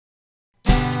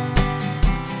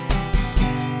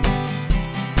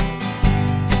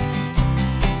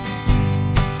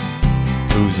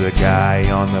a guy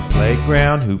on the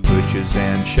playground who pushes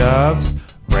and shoves,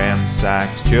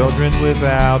 ransacks children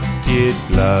without kid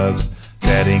gloves,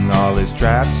 setting all his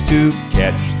traps to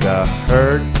catch the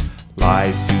herd,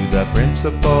 lies to the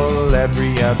principal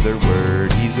every other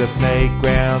word. He's a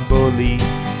playground bully,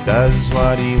 does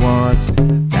what he wants.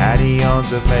 Daddy owns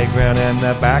the playground and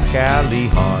the back alley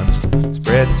haunts,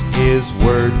 spreads his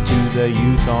word to the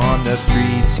youth on the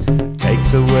streets,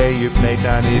 takes away your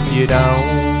playtime if you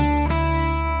don't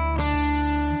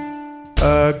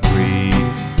agree.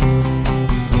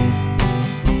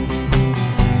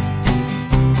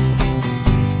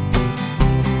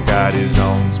 Got his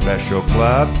own special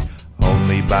club,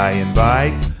 only by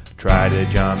invite. Try to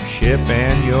jump ship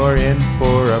and you're in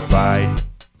for a fight.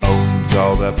 Owns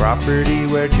all the property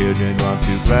where children want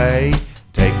to play,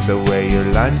 takes away your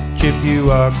lunch if you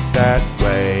walk that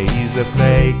way. He's the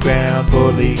playground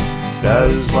bully,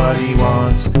 does what he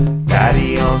wants.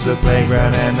 Daddy owns the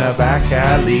playground and the back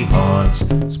alley haunts,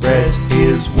 spreads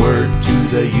his word to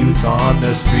the youth on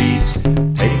the streets,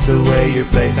 takes away your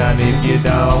playtime if you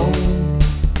don't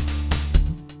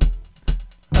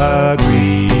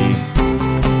agree.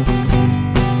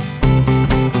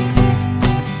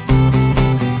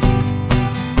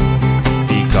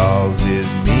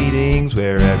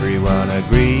 Where everyone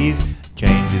agrees,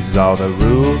 changes all the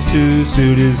rules to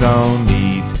suit his own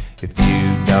needs. If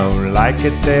you don't like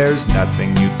it, there's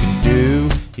nothing you can do.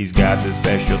 He's got the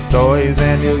special toys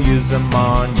and he'll use them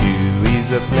on you. He's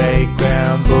the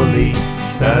playground bully,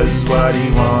 does what he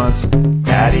wants.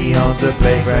 Daddy owns the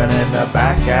playground and the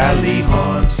back alley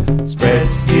haunts,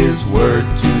 spreads his word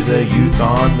to the youth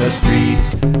on the streets,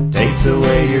 takes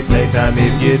away your playtime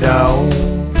if you don't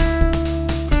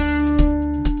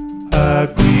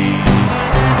agree.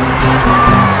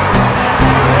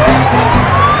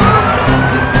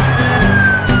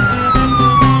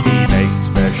 He makes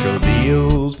special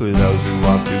deals for those who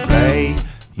want to play,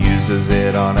 uses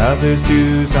it on others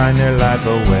to sign their life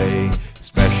away.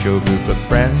 Special group of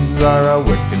friends are a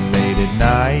working late at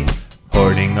night,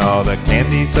 hoarding all the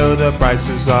candy so the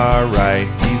prices are right.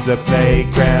 He's the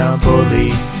playground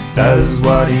bully, does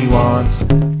what he wants.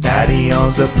 Daddy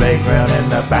owns the playground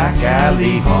and the back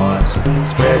alley haunts,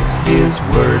 spreads his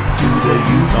word to the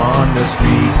youth on the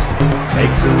streets,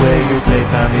 takes away your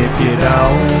playtime if you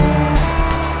don't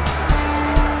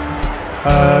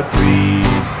agree.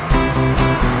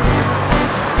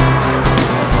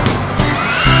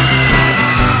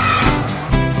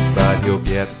 But he'll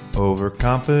get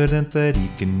overconfident that he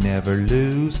can never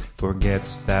lose,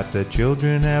 forgets that the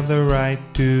children have the right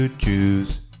to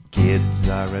choose. Kids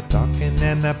are a-talking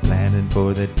and a-planning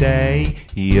for the day.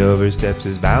 He oversteps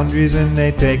his boundaries and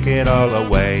they take it all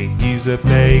away. He's the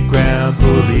playground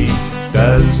bully,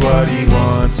 does what he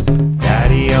wants.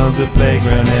 Daddy owns the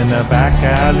playground and the back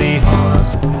alley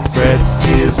haunts, spreads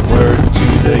his word to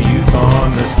the youth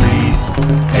on the streets,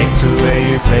 takes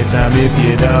away your playtime if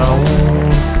you don't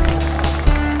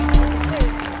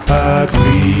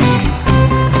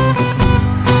agree.